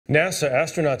NASA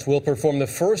astronauts will perform the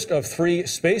first of 3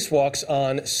 spacewalks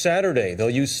on Saturday. They'll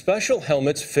use special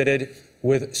helmets fitted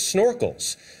with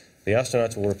snorkels. The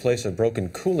astronauts will replace a broken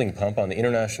cooling pump on the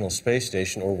International Space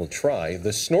Station, or will try.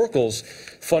 The snorkels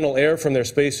funnel air from their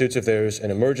spacesuits if there's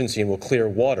an emergency and will clear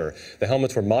water. The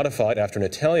helmets were modified after an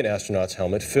Italian astronaut's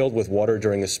helmet filled with water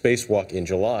during the spacewalk in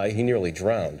July. He nearly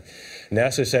drowned.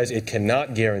 NASA says it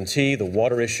cannot guarantee the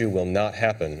water issue will not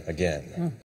happen again.